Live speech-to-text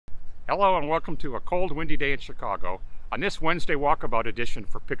Hello and welcome to a cold, windy day in Chicago on this Wednesday walkabout edition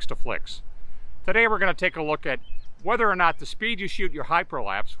for Picks to Flicks. Today we're going to take a look at whether or not the speed you shoot your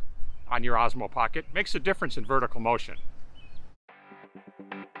Hyperlapse on your Osmo Pocket makes a difference in vertical motion.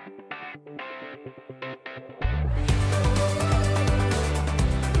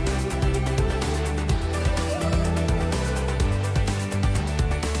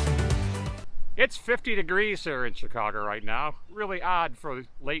 It's 50 degrees here in Chicago right now. Really odd for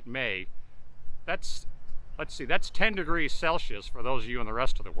late May. That's 10 degrees Celsius for those of you in the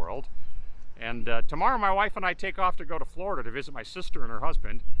rest of the world. And tomorrow my wife and I take off to go to Florida to visit my sister and her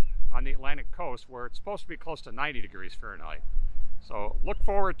husband on the Atlantic coast, where it's supposed to be close to 90 degrees Fahrenheit. So look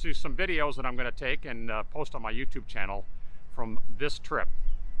forward to some videos that I'm going to take and post on my YouTube channel from this trip.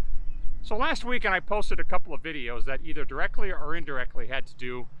 So last weekend I posted a couple of videos that either directly or indirectly had to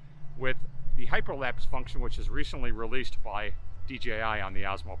do with the Hyperlapse function, which is recently released by DJI on the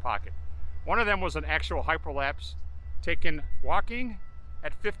Osmo Pocket. One of them was an actual Hyperlapse taken walking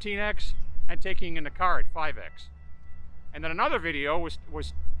at 15x and taking in the car at 5x. And then another video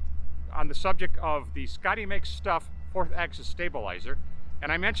was on the subject of the Scotty Makes Stuff 4th axis stabilizer,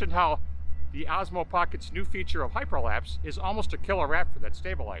 and I mentioned how the Osmo Pocket's new feature of Hyperlapse is almost a killer app for that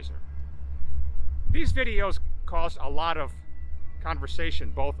stabilizer. These videos caused a lot of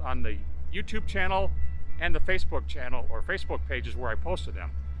conversation both on the YouTube channel and the Facebook channel or Facebook pages where I posted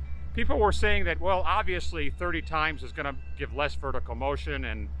them. People were saying that, well, obviously 30 times is going to give less vertical motion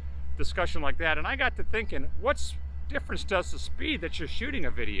and discussion like that. And I got to thinking, what difference does the speed that you're shooting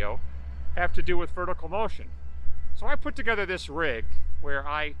a video have to do with vertical motion? So I put together this rig where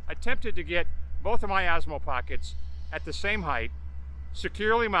I attempted to get both of my Osmo Pockets at the same height,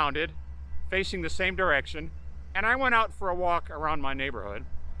 securely mounted, facing the same direction, and I went out for a walk around my neighborhood,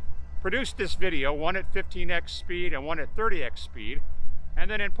 produced this video, one at 15x speed and one at 30x speed,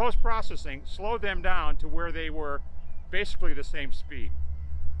 and then in post-processing slowed them down to where they were basically the same speed.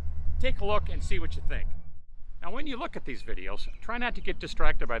 Take a look and see what you think. Now when you look at these videos, try not to get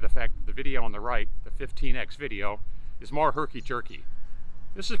distracted by the fact that the video on the right, the 15x video, is more herky-jerky.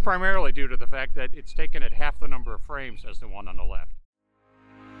 This is primarily due to the fact that it's taken at half the number of frames as the one on the left.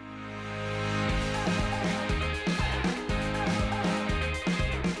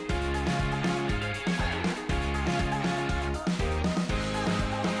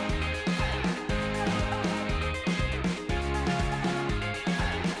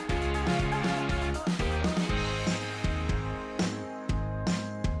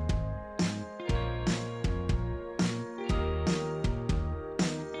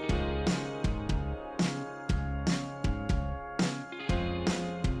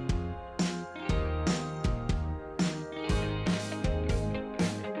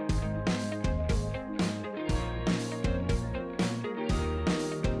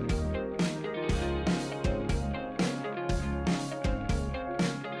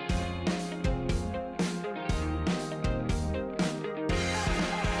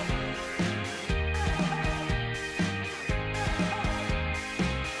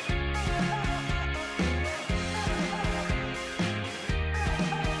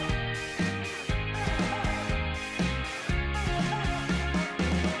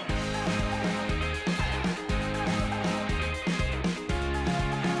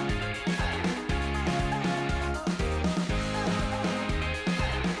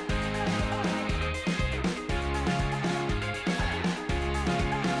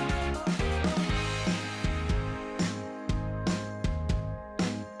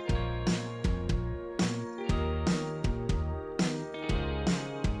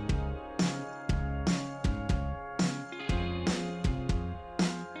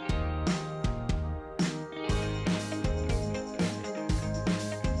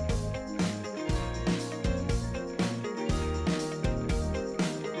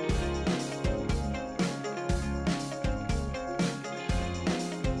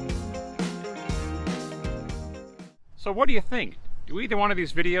 So what do you think? Do either one of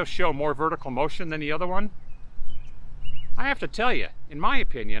these videos show more vertical motion than the other one? I have to tell you, in my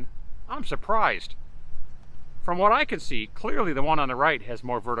opinion, I'm surprised. From what I can see, clearly the one on the right has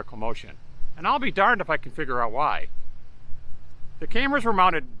more vertical motion. And I'll be darned if I can figure out why. The cameras were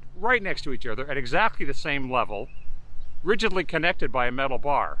mounted right next to each other at exactly the same level, rigidly connected by a metal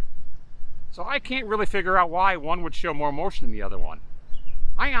bar. So I can't really figure out why one would show more motion than the other one.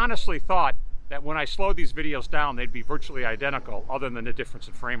 I honestly thought that when I slowed these videos down, they'd be virtually identical other than the difference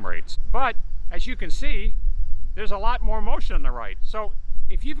in frame rates. But as you can see, there's a lot more motion on the right. So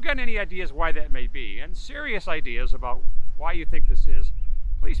if you've got any ideas why that may be, and serious ideas about why you think this is,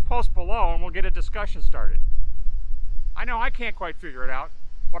 please post below and we'll get a discussion started. I know I can't quite figure it out,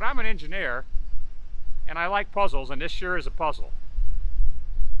 But I'm an engineer, and I like puzzles, and this sure is a puzzle.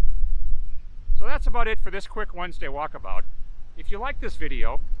 So that's about it for this quick Wednesday walkabout. If you like this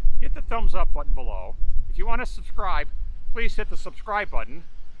video, hit the thumbs up button below. If you want to subscribe, please hit the subscribe button,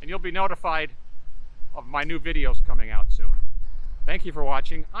 and you'll be notified of my new videos coming out soon. Thank you for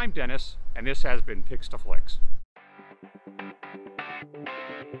watching. I'm Dennis, and this has been Pix to Flix.